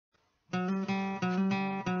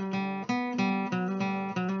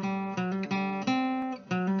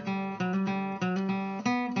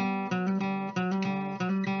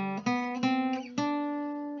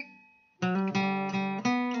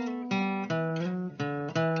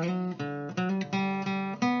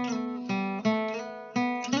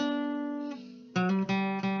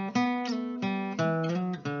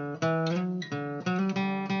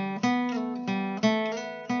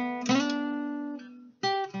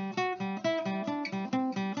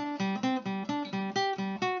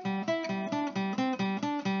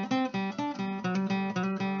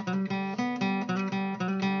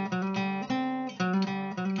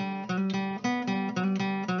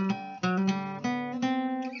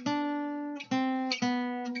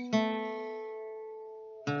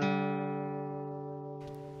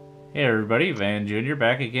Hey everybody, Van Jr.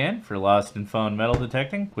 back again for Lost and Found Metal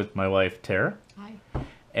Detecting with my wife Tara. Hi.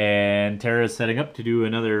 And Tara's setting up to do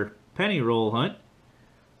another penny roll hunt.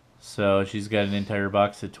 So she's got an entire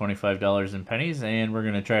box of $25 in pennies, and we're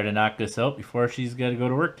going to try to knock this out before she's got to go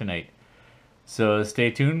to work tonight. So stay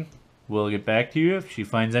tuned. We'll get back to you if she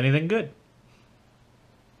finds anything good.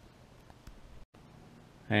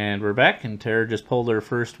 And we're back, and Tara just pulled her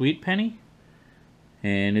first wheat penny.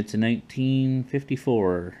 And it's a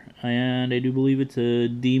 1954. And I do believe it's a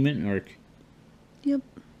D mint mark. Yep.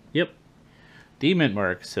 Yep. D mint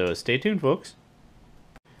mark. So stay tuned, folks.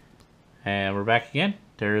 And we're back again.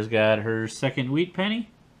 Tara's got her second wheat penny.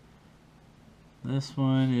 This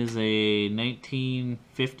one is a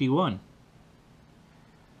 1951.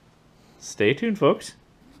 Stay tuned, folks.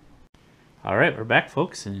 Alright, we're back,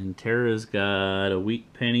 folks. And Tara's got a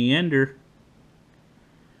wheat penny ender.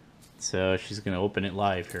 So she's going to open it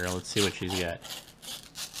live here. Let's see what she's got.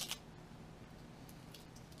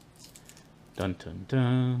 Dun dun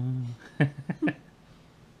dun.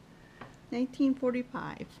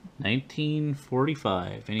 1945.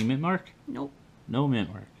 1945. Any mint mark? Nope. No mint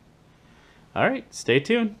mark. Alright, stay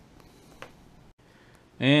tuned.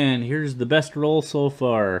 And here's the best roll so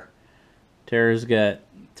far. Tara's got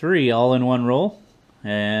 3 all in one roll.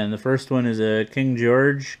 And the first one is a King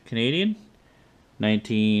George Canadian.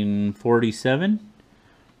 1947.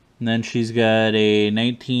 And then she's got a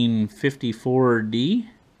 1954D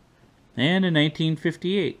and a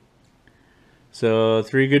 1958. So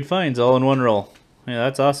 3 good finds all in one roll. Yeah,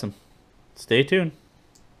 that's awesome. Stay tuned.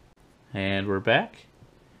 And we're back.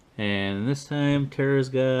 And this time Tara's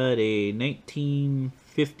got a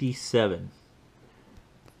 1957.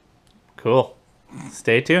 Cool.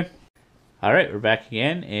 Stay tuned. Alright, we're back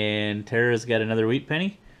again, and Tara's got another wheat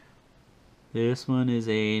penny. This one is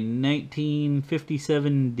a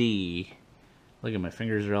 1957D. Look at my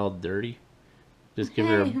fingers are all dirty. Just give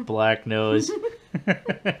her a black nose.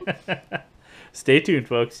 Stay tuned,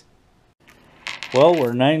 folks. Well,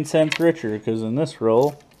 we're 9 cents richer because in this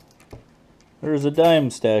roll, there's a dime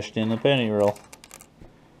stashed in the penny roll.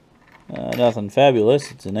 Nothing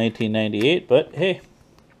fabulous. It's a 1998, but hey,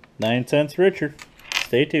 9 cents richer.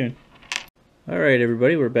 Stay tuned. Alright,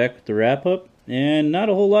 everybody, we're back with the wrap-up. And not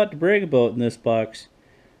a whole lot to brag about in this box.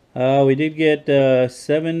 We did get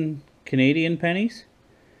 7 Canadian pennies.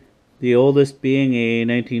 The oldest being a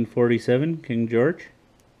 1947 King George.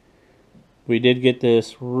 We did get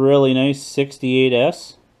this really nice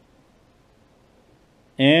 68S.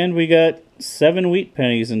 And we got 7 wheat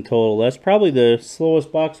pennies in total. That's probably the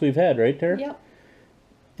slowest box we've had, right, Tara? Yep.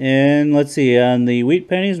 And let's see, on the wheat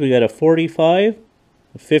pennies we got a 45,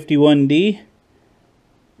 a 51D,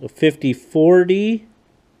 a 54D,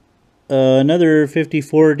 another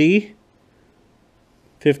 54D,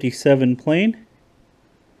 57 plain,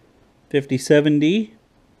 57D,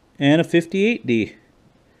 and a 58D.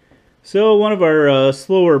 So one of our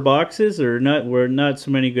slower boxes, were not so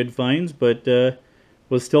many good finds, but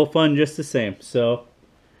was still fun just the same. So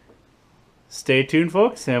stay tuned,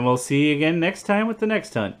 folks, and we'll see you again next time with the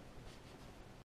next hunt.